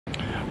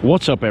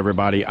What's up,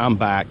 everybody? I'm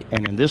back,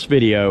 and in this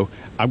video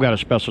I've got a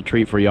special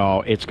treat for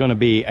y'all. It's going to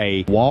be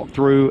a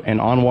walkthrough and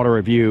on-water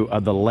review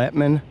of the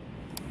Lettmann,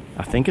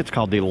 I think it's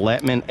called the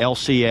Lettmann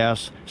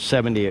LCS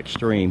 70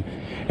 Extreme.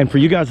 And for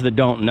you guys that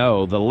don't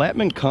know, the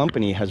Lettmann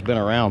company has been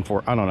around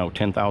for, I don't know,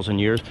 10,000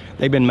 years.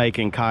 They've been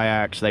making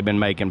kayaks, they've been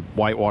making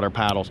whitewater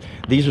paddles.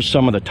 These are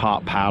some of the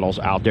top paddles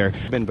out there.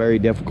 It's been very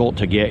difficult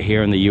to get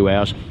here in the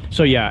US.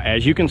 So yeah,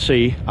 as you can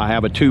see, I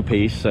have a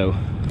two-piece. So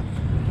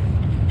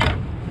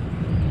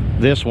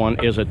this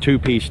one is a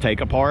two-piece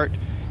take apart,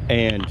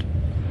 and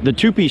the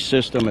two-piece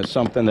system is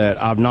something that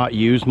I've not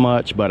used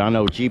much, but I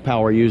know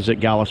G-Power uses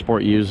it,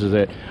 Galasport uses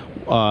it.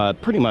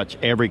 Pretty much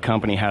every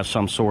company has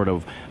some sort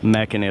of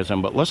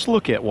mechanism, but let's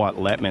look at what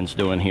Lettmann's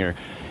doing here.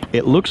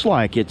 It looks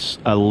like it's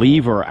a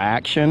lever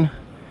action,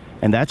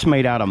 and that's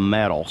made out of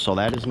metal. So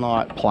that is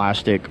not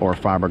plastic or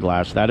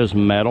fiberglass, that is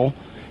metal,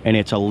 and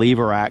it's a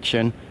lever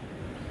action.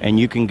 And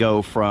you can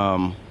go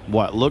from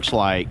what looks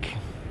like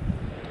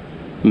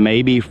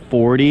maybe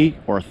 40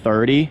 or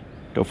 30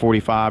 to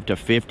 45 to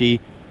 50,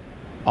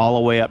 all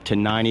the way up to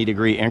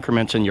 90-degree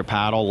increments in your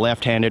paddle,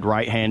 left-handed,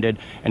 right-handed,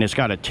 and it's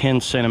got a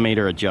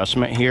 10-centimeter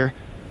adjustment here.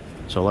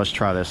 So let's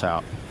try this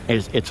out.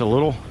 It's a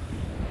little,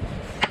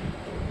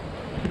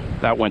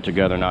 that went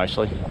together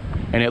nicely,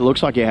 and it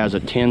looks like it has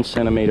a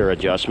 10-centimeter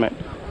adjustment.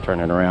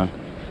 Turn it around.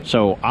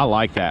 So I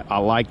like that. I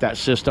like that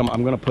system.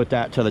 I'm going to put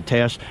that to the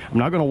test. I'm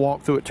not going to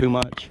walk through it too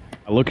much.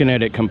 Looking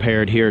at it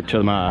compared here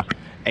to my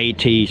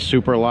AT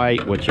Super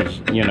Light, which is,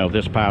 you know,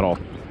 this paddle.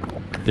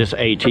 This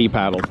AT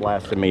paddle's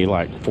lasted me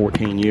like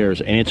 14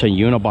 years, and it's a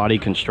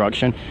unibody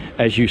construction.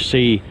 As you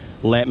see,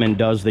 Lettmann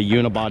does the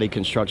unibody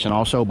construction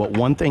also, but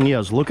one thing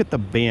is, look at the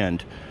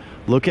bend.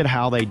 Look at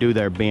how they do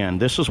their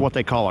bend. This is what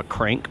they call a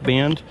crank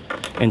bend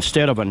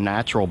instead of a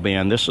natural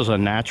bend. This is a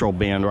natural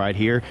bend right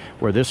here,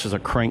 where this is a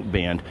crank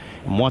bend.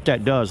 And what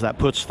that does, that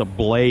puts the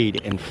blade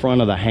in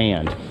front of the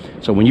hand.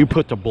 So when you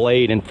put the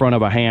blade in front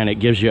of a hand, it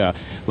gives you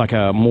like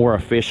a more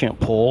efficient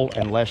pull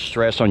and less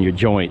stress on your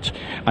joints.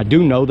 I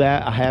do know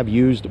that. I have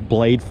used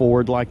blade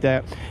forward like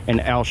that,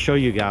 and I'll show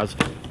you guys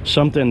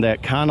something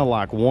that kind of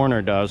like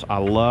Warner does. I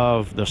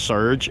love the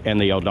Surge and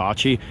the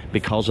Odachi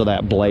because of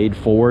that blade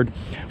forward,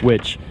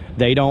 which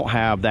they don't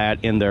have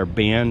that in their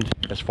bend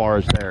as far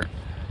as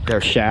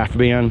their shaft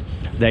bend.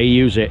 They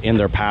use it in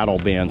their paddle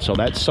bend. So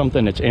that's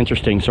something that's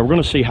interesting. So we're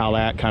going to see how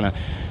that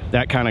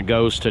kind of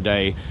goes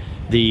today.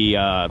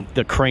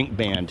 The crank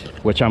bend,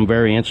 which I'm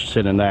very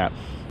interested in that.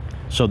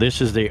 So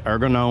this is the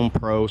Ergonom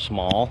Pro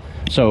Small.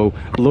 So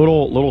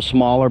little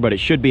smaller, but it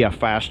should be a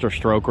faster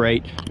stroke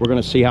rate. We're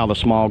going to see how the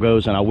small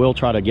goes, and I will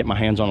try to get my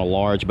hands on a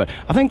large, but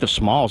I think the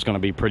small is going to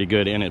be pretty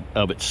good in it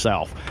of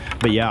itself.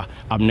 But yeah,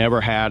 I've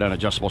never had an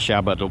adjustable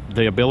shaft, but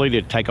the ability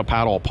to take a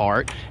paddle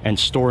apart and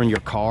store in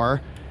your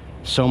car,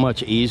 so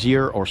much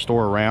easier, or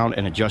store around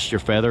and adjust your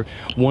feather.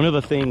 One of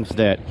the things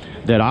that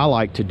I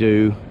like to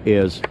do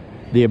is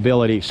the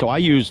ability, so I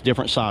use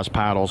different size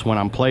paddles. When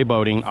I'm play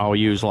boating, I'll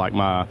use like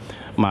my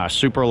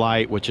Super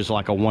Light, which is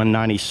like a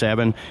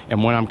 197,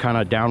 and when I'm kind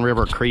of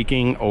downriver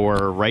creeking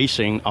or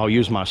racing, I'll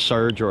use my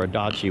Surge or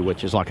Odachi,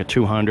 which is like a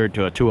 200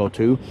 to a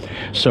 202.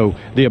 So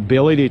the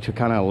ability to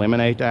kind of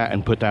eliminate that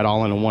and put that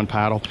all into one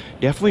paddle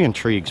definitely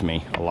intrigues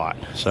me a lot.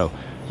 So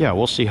yeah,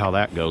 we'll see how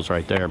that goes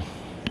right there.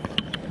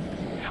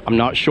 I'm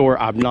not sure.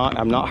 I've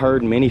not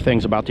heard many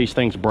things about these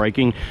things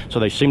breaking, so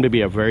they seem to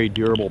be a very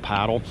durable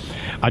paddle.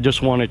 I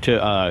just wanted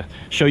to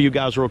show you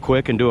guys real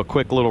quick and do a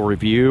quick little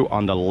review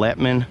on the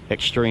Lettmann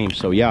Extreme.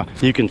 So yeah,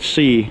 you can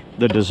see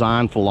the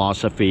design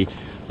philosophy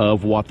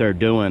of what they're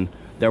doing.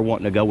 They're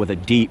wanting to go with a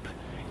deep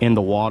in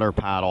the water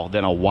paddle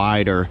than a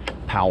wider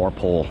power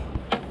pull,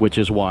 which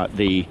is what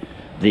the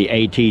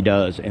AT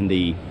does and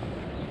the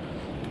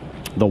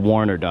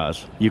Warner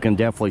does. You can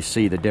definitely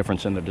see the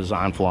difference in the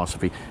design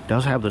philosophy. It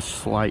does have this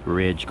slight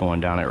ridge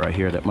going down it right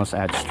here that must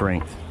add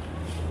strength.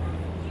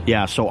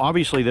 Yeah, so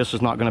obviously this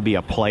is not going to be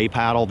a play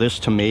paddle. This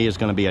to me is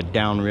going to be a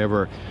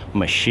downriver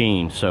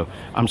machine. So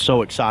I'm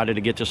so excited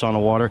to get this on the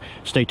water.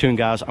 Stay tuned,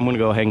 guys. I'm going to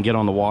go ahead and get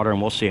on the water,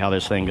 and we'll see how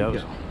this thing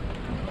goes.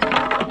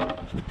 Yeah,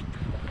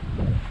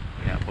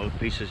 both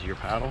pieces of your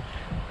paddle.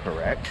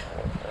 Correct.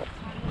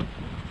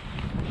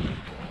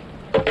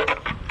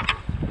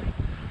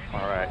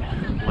 All right,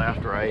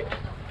 left, right,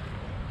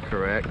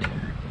 correct.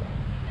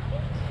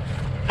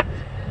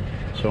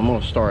 So I'm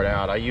gonna start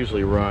out, I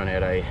usually run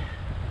at a,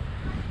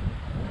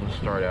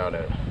 start out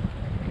at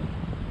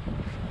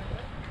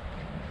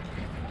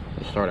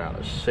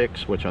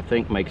 6, which I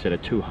think makes it a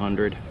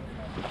 200.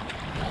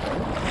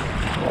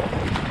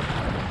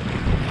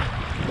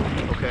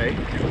 Okay.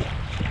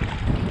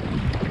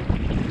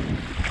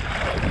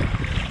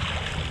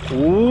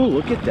 Ooh,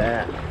 look at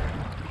that.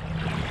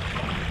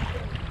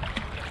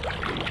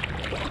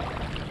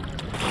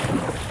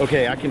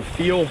 Okay, I can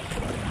feel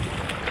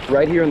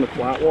right here in the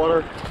flat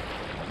water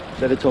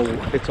that it's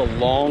a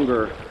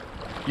longer,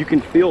 you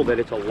can feel that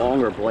it's a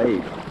longer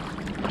blade.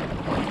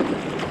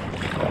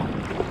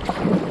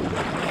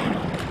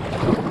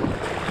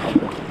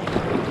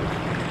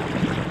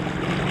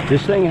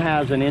 This thing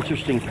has an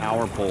interesting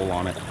power pull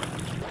on it.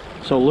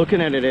 So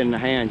looking at it in the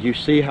hand, you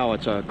see how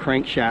it's a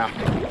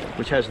crankshaft,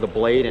 which has the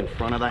blade in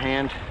front of the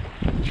hand,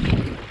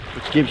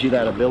 which gives you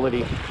that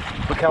ability.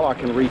 Look how I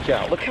can reach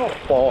out. Look how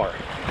far.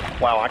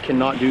 Wow, I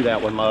cannot do that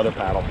with my other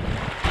paddle.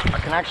 I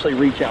can actually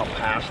reach out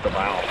past the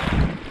bow.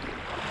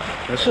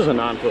 This is a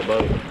 9-foot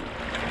boat.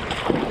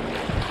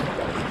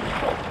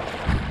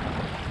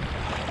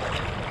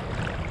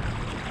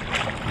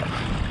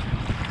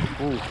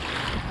 Ooh.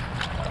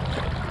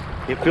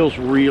 It feels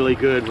really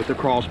good with the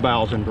cross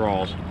bows and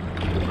draws.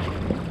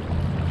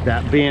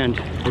 That bend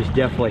is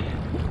definitely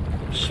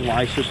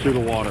slices through the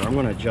water. I'm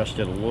going to adjust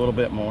it a little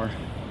bit more.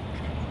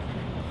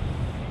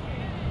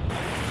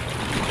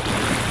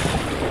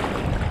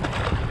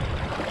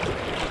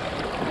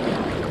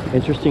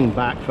 Interesting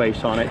back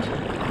face on it.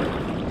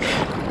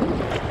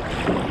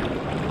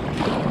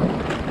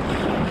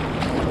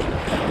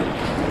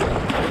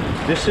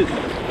 This is,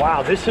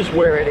 wow, this is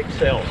where it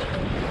excels.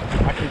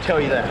 I can tell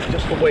you that.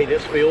 Just the way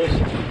this feels.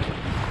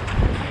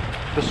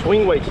 The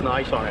swing weight's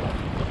nice on it.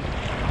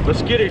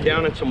 Let's get it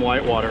down in some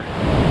white water.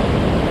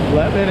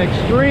 Lettmann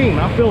Extreme.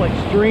 I feel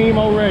extreme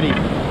already.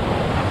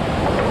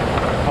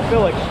 I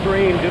feel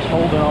extreme just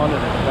holding on to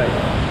this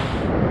face.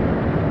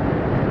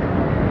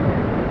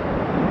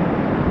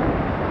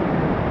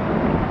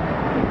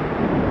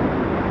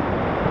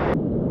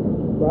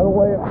 Right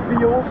away it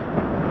feels.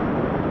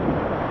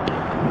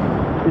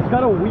 It's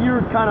got a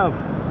weird kind of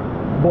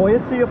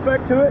buoyancy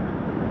effect to it.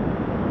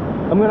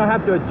 I'm going to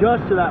have to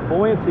adjust to that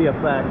buoyancy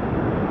effect.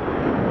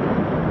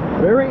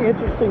 Very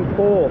interesting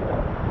pull.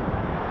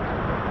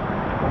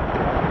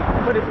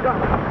 But it's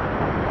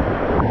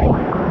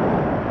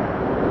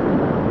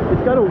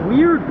got a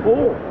weird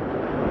pull.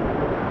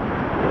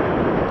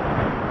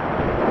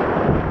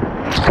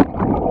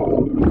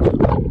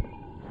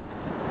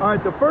 All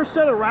right, the first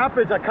set of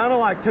rapids, I kind of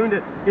like tuned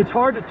it. It's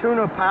hard to tune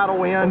a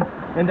paddle in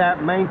that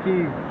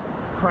manky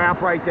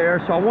crap right there.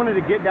 So I wanted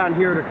to get down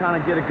here to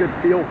kind of get a good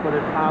feel for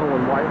this paddle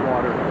in white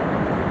water.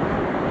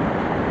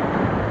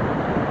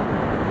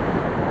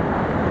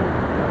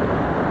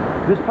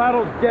 This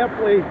paddle is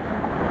definitely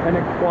an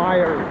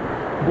acquired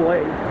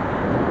blade.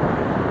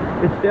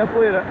 It's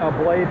definitely a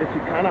blade that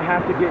you kind of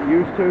have to get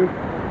used to.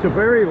 It's a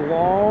very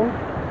long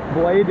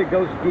blade that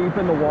goes deep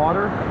in the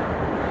water.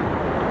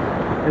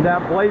 And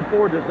that blade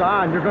 4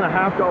 design, you're going to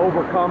have to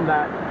overcome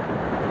that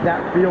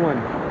feeling.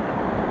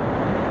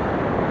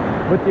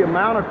 But the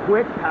amount of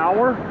quick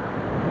power,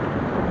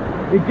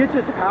 it gets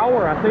its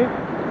power, I think.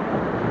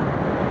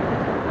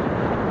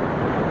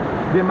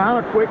 The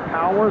amount of quick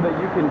power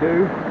that you can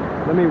do.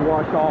 Let me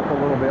wash off a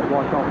little bit,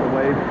 wash off the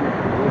waves a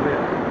little bit.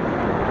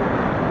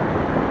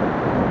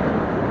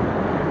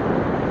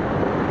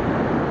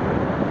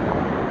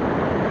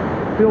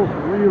 Feels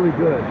really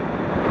good.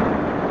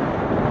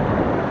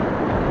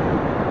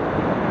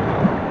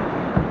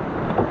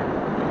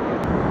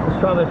 Let's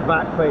try this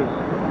back face.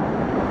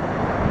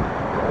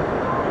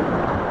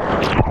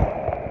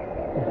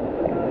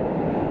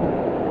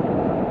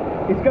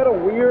 It's got a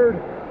weird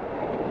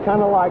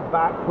kind of like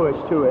back push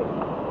to it,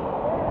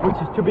 which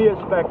is to be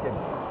expected.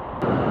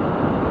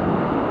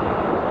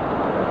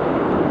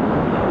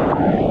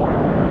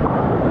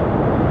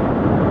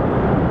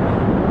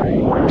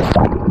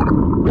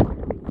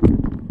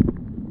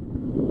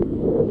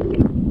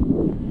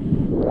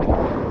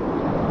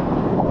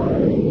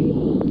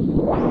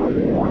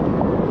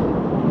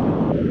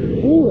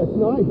 Ooh, that's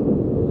nice.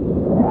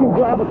 You can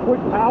grab a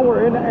quick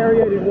power in the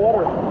aerated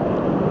water.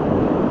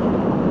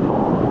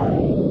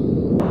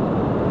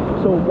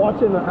 So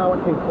watching how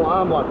it can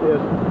climb like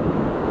this,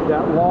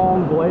 that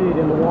long blade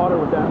in the water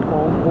with that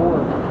long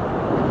core.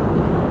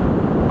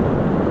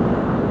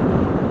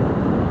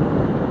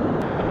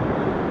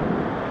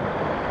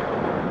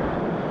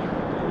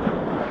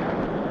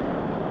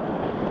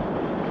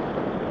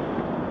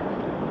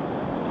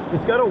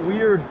 It's got a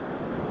weird,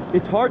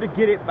 it's hard to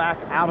get it back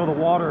out of the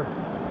water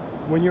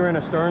when you're in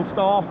a stern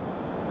stall.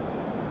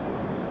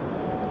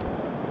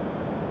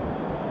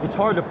 It's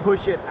hard to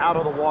push it out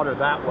of the water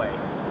that way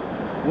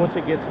once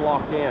it gets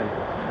locked in.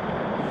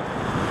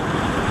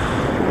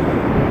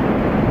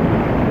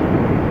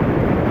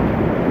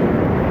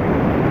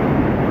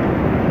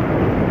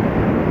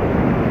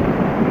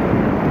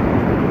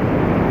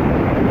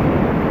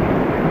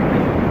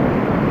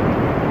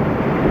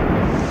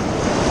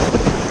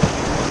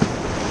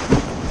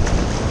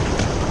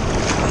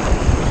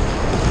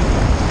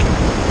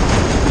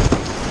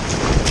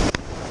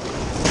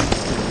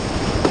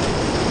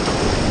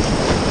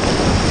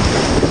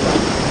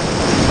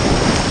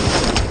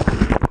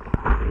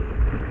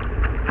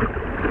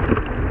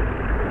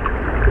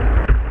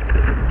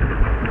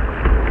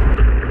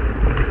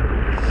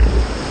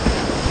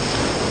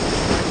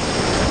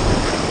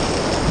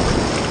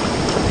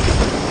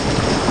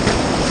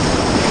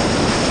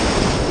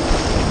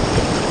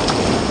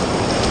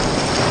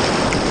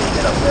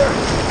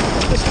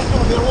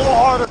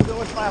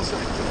 I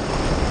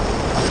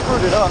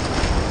screwed it up.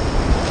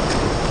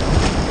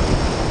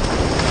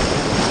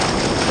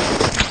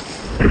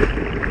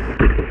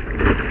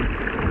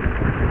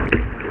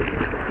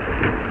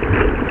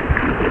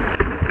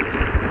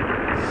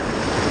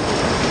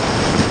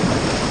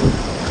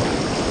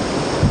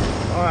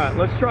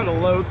 let's try to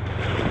load.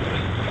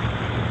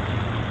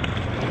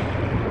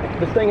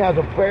 This thing has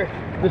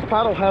this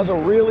paddle has a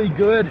really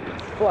good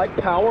like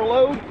power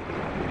load,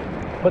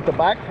 but the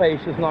back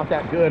face is not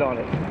that good on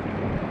it.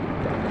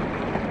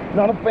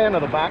 Not a fan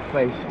of the back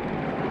face.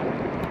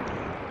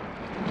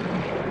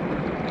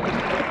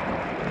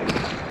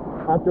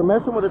 After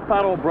messing with this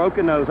paddle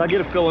broken nose, I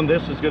get a feeling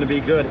this is going to be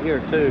good here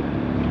too.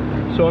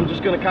 So I'm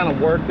just going to kind of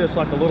work this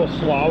like a little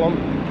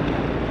slalom.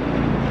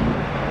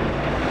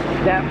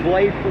 That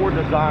blade 4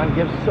 design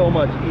gives so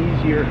much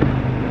easier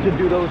to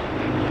do those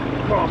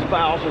cross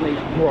bows and these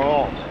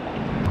draws.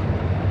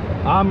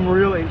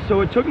 So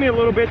it took me a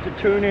little bit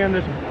to tune in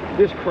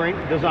this crank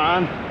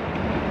design,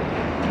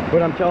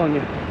 but I'm telling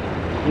you,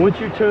 once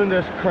you tune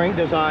this crank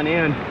design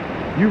in,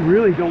 you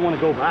really don't want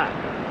to go back.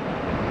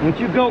 Once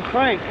you go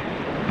crank,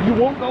 you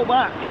won't go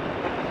back.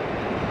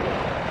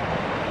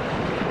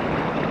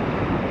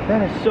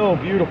 That is so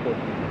beautiful.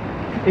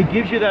 It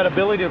gives you that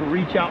ability to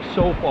reach out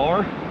so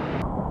far.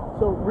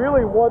 So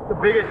really what the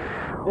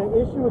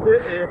issue with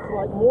it is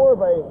like more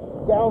of a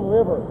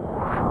downriver.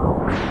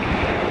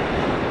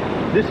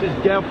 This is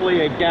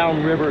definitely a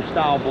downriver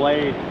style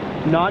blade,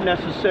 not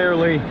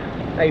necessarily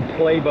a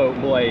playboat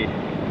blade.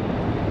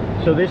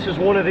 So this is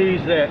one of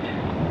these that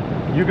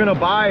you're gonna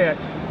buy it,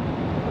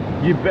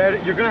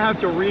 you're gonna have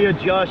to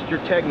readjust your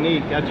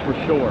technique, that's for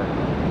sure.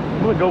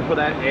 I'm gonna go for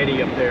that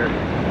eddy up there.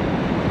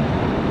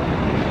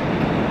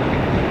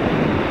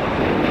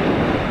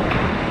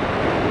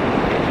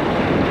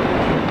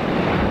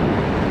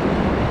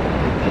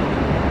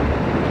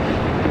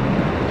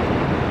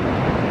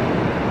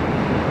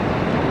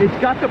 It's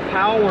got the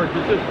power to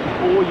just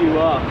pull you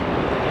up.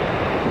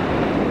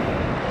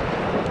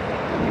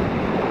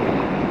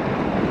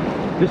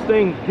 This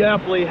thing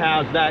definitely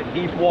has that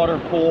deep water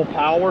pull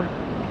power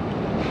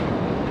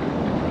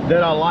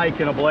that I like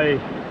in a blade.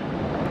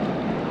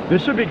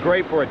 This would be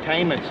great for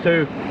attainments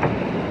too.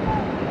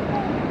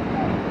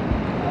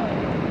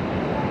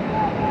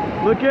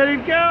 Look at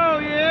it go,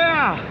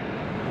 yeah!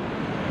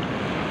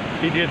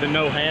 He did the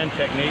no hand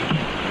technique.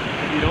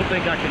 If you don't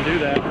think I can do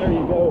that, there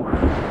you go.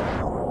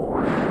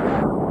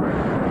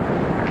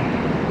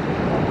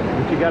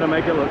 You got to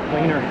make it look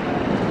cleaner.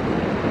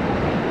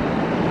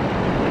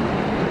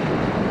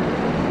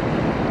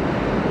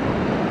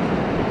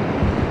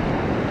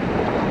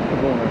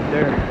 I'm going right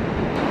there.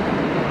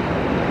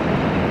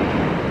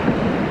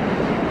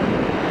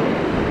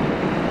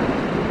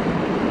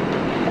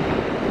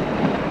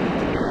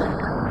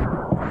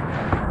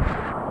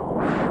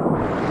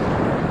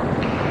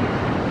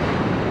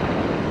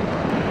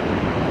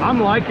 I'm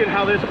liking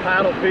how this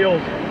paddle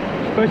feels,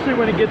 especially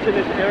when it gets in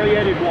this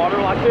aerated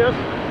water like this.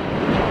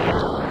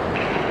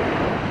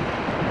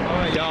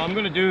 Y'all, I'm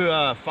going to do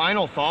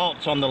final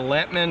thoughts on the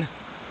Lettmann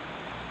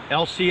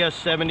LCS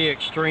 70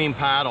 Extreme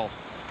paddle.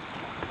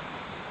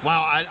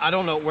 Wow, I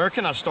don't know, where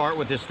can I start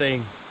with this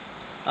thing?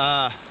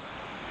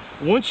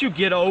 Once you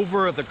get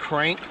over the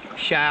crank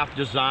shaft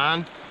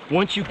design,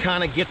 once you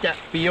kind of get that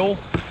feel,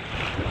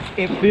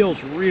 it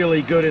feels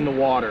really good in the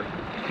water.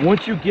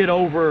 Once you get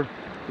over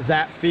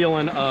that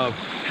feeling of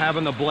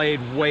having the blade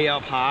way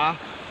up high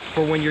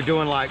for when you're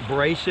doing like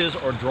braces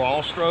or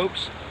draw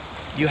strokes,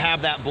 you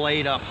have that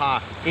blade up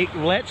high. It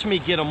lets me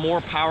get a more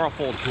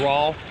powerful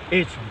draw.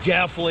 It's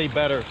definitely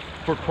better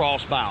for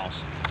cross bows.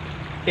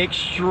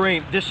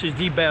 Extreme, this is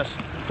the best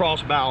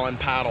cross bow and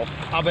paddle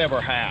I've ever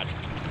had.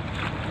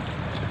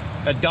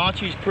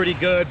 Adachi's pretty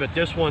good, but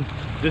this one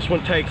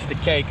takes the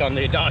cake on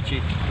the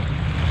Adachi.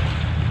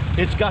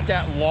 It's got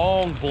that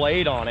long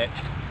blade on it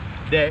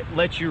that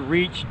lets you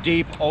reach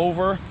deep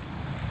over.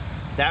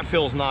 That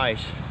feels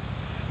nice.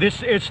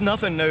 It's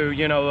nothing new,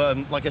 you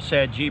know, like I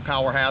said,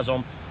 G-Power has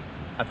them.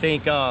 I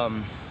think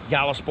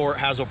Galasport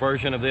has a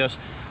version of this.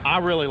 I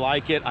really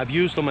like it. I've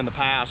used them in the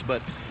past,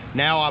 but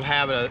now I've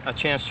had a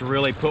chance to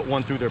really put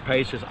one through their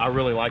paces. I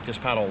really like this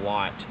paddle a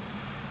lot.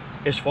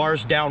 As far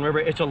as downriver,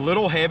 it's a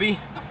little heavy.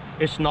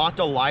 It's not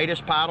the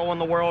lightest paddle in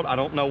the world. I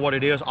don't know what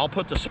it is. I'll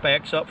put the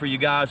specs up for you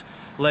guys,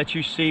 let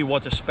you see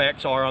what the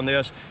specs are on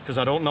this, because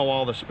I don't know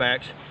all the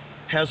specs.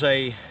 Has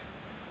a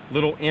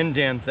little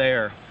indent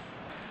there.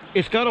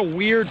 It's got a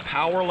weird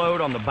power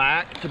load on the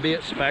back to be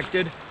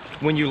expected.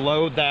 When you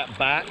load that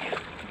back,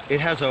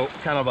 it has a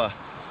kind of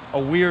a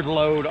weird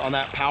load on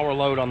that power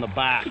load on the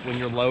back when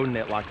you're loading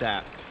it like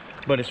that.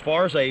 But as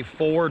far as a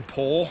forward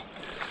pull,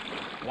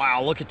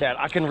 wow, look at that.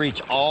 I can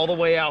reach all the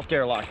way out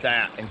there like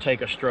that and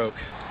take a stroke.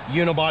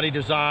 Unibody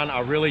design, I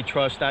really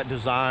trust that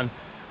design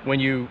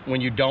when you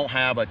don't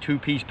have a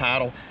two-piece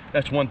paddle.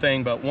 That's one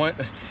thing, but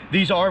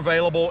these are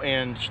available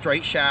in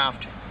straight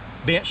shaft,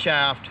 bent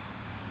shaft,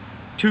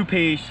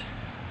 two-piece.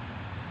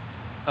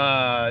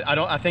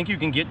 I think you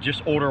can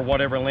just order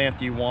whatever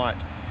length you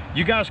want.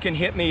 You guys can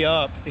hit me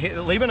up,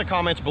 leave in the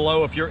comments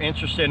below if you're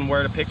interested in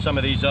where to pick some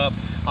of these up.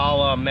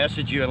 I'll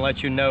message you and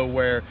let you know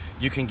where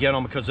you can get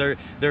them, because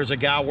there's a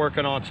guy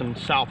working on some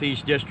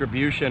Southeast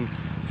distribution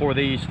for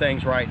these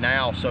things right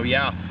now. So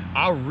yeah,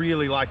 I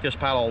really like this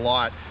paddle a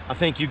lot. I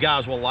think you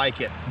guys will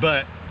like it.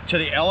 But to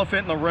the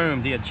elephant in the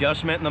room, the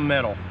adjustment in the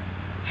middle,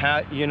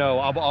 you know,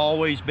 I've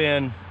always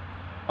been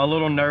a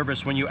little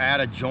nervous when you add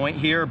a joint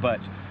here, but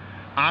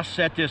I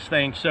set this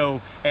thing,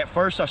 so at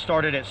first I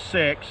started at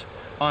 6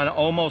 on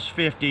almost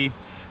 50,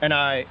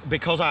 and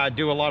because I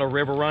do a lot of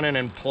river running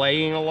and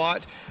playing a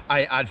lot,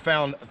 I'd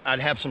found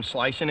I'd have some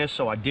sliciness,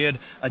 so I did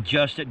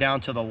adjust it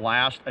down to the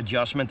last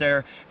adjustment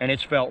there, and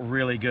it's felt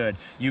really good.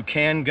 You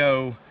can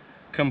go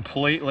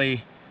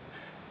completely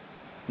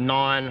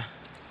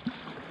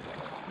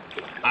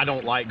I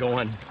don't like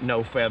going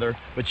no feather,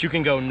 but you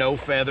can go no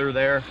feather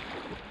there.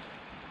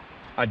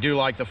 I do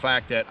like the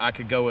fact that I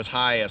could go as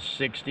high as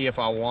 60 if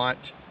I want.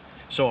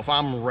 So if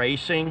I'm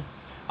racing,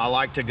 I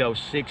like to go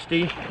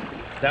 60.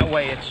 That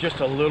way it's just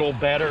a little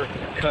better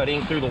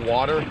cutting through the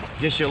water,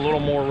 gives you a little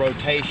more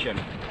rotation.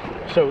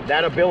 So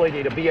that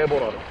ability to be able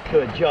to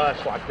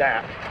adjust like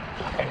that,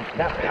 and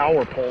that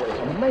power pull is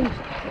amazing.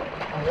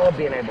 I love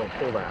being able to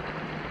pull that.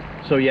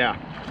 So yeah,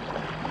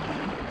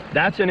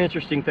 that's an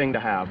interesting thing to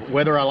have.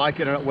 Whether I like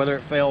it or whether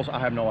it fails, I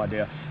have no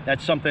idea.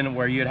 That's something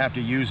where you'd have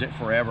to use it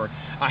forever.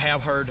 I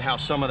have heard how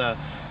some of the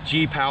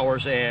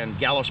G-Powers and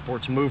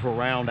Galasports move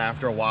around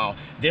after a while.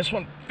 This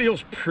one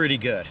feels pretty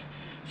good.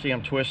 See,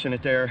 I'm twisting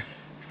it there.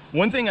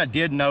 One thing I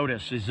did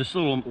notice is this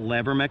little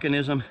lever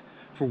mechanism,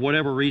 for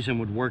whatever reason,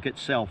 would work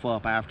itself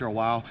up after a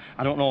while.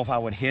 I don't know if I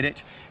would hit it.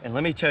 And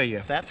let me tell you,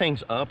 if that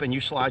thing's up and you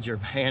slide your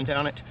hand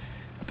down it,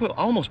 I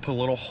almost put a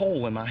little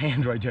hole in my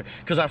hand right there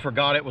because I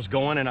forgot it was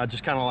going, and I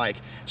just kind of like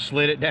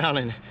slid it down.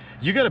 And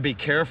you got to be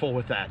careful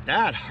with that.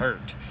 That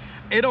hurt.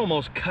 It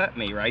almost cut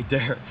me right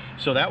there.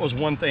 So that was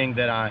one thing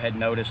that I had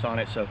noticed on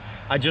it. So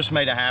I just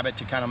made a habit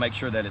to kind of make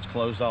sure that it's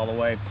closed all the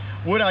way.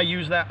 Would I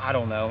use that? I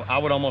don't know. I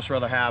would almost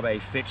rather have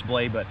a fixed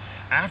blade, but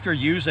after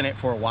using it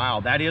for a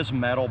while, that is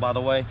metal, by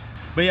the way.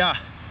 But yeah,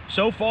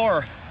 so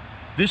far,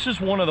 this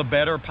is one of the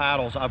better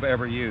paddles I've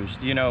ever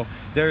used. You know,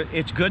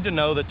 it's good to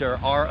know that there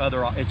are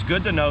other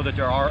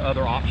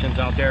options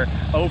out there.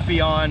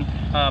 Ophion,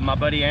 my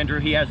buddy Andrew,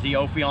 he has the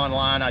Ophion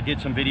line. I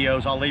did some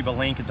videos. I'll leave a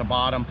link at the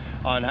bottom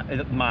on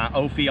my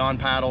Ophion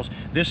paddles.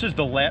 This is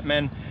the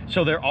Lettmann.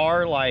 So there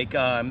are like,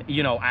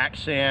 you know,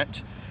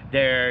 Accent,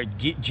 there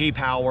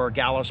G-Power,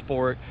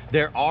 Galasport.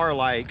 There are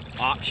like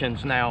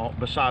options now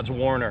besides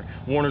Warner.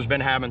 Warner's been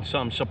having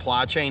some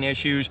supply chain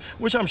issues,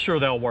 which I'm sure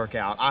they'll work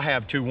out. I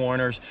have 2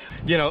 Warners.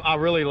 You know, I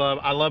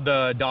love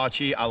the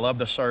Dachi, I love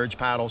the Surge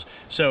paddles.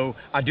 So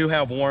I do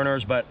have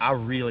Warners, but I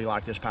really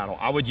like this paddle.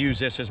 I would use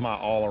this as my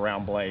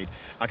all-around blade.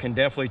 I can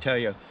definitely tell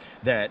you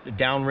that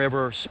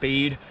downriver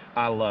speed,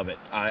 I love it.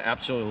 I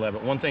absolutely love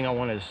it. One thing I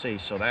wanted to see,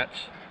 so that's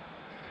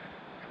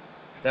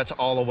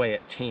all the way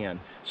at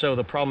 10. So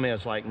the problem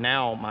is, like,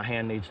 now my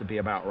hand needs to be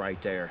about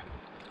right there.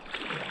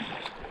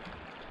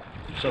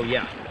 So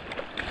yeah,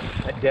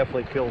 that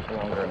definitely feels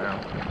longer now.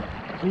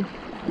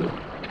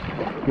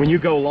 When you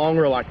go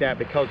longer like that,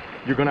 because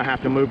you're gonna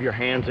have to move your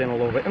hands in a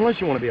little bit,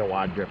 unless you want to be a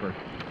wide gripper.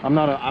 I'm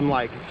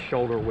like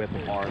shoulder width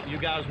apart. You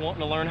guys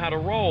wanting to learn how to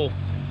roll,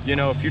 you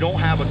know, if you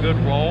don't have a good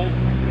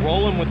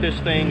rolling with this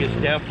thing is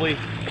definitely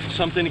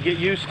something to get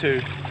used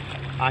to.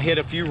 I hit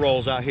a few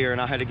rolls out here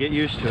and I had to get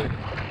used to it.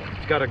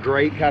 It's got a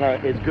great kind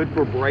of, it's good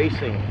for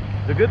bracing.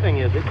 The good thing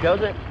is it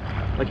doesn't,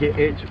 like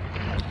it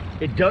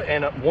does,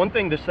 and one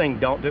thing this thing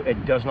don't do,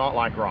 it does not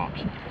like rocks.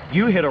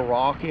 You hit a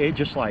rock, it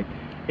just like,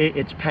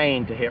 it's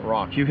pain to hit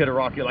rocks. You hit a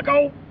rock, you're like,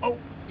 oh,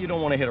 you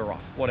don't want to hit a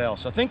rock. What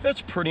else? I think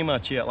that's pretty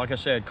much it. Like I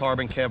said,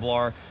 carbon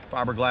Kevlar,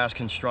 fiberglass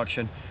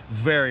construction,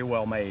 very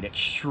well made,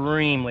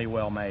 extremely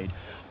well made.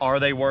 Are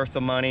they worth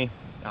the money?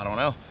 I don't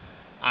know.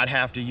 I'd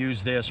have to use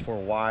this for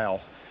a while.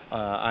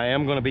 I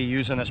am going to be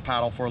using this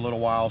paddle for a little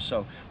while,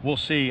 so we'll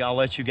see.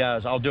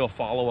 I'll do a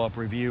follow-up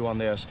review on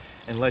this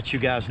and let you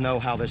guys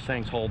know how this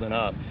thing's holding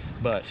up.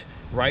 But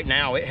right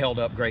now it held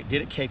up great.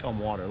 Did it cake on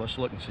water? Let's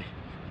look and see.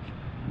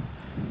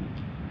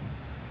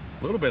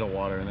 A little bit of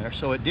water in there.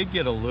 So it did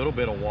get a little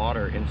bit of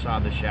water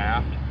inside the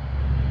shaft.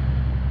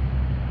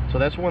 So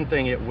that's one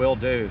thing it will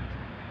do.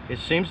 It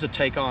seems to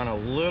take on a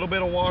little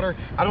bit of water.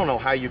 I don't know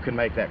how you can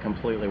make that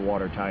completely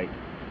watertight.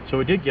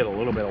 So it did get a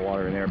little bit of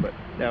water in there, but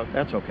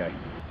that's okay.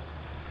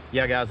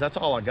 Yeah, guys, that's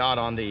all I got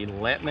on the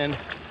Lettmann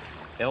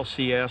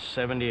LCS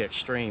 70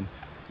 Extreme.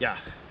 Yeah,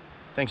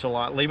 thanks a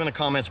lot. Leave in the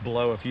comments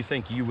below if you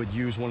think you would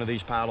use one of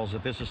these paddles,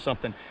 if this is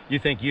something you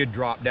think you'd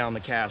drop down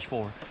the cash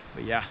for.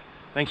 But yeah,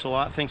 thanks a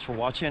lot. Thanks for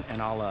watching,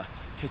 and I'll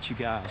catch you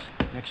guys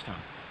next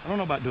time. I don't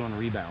know about doing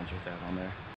rebounds with that on there.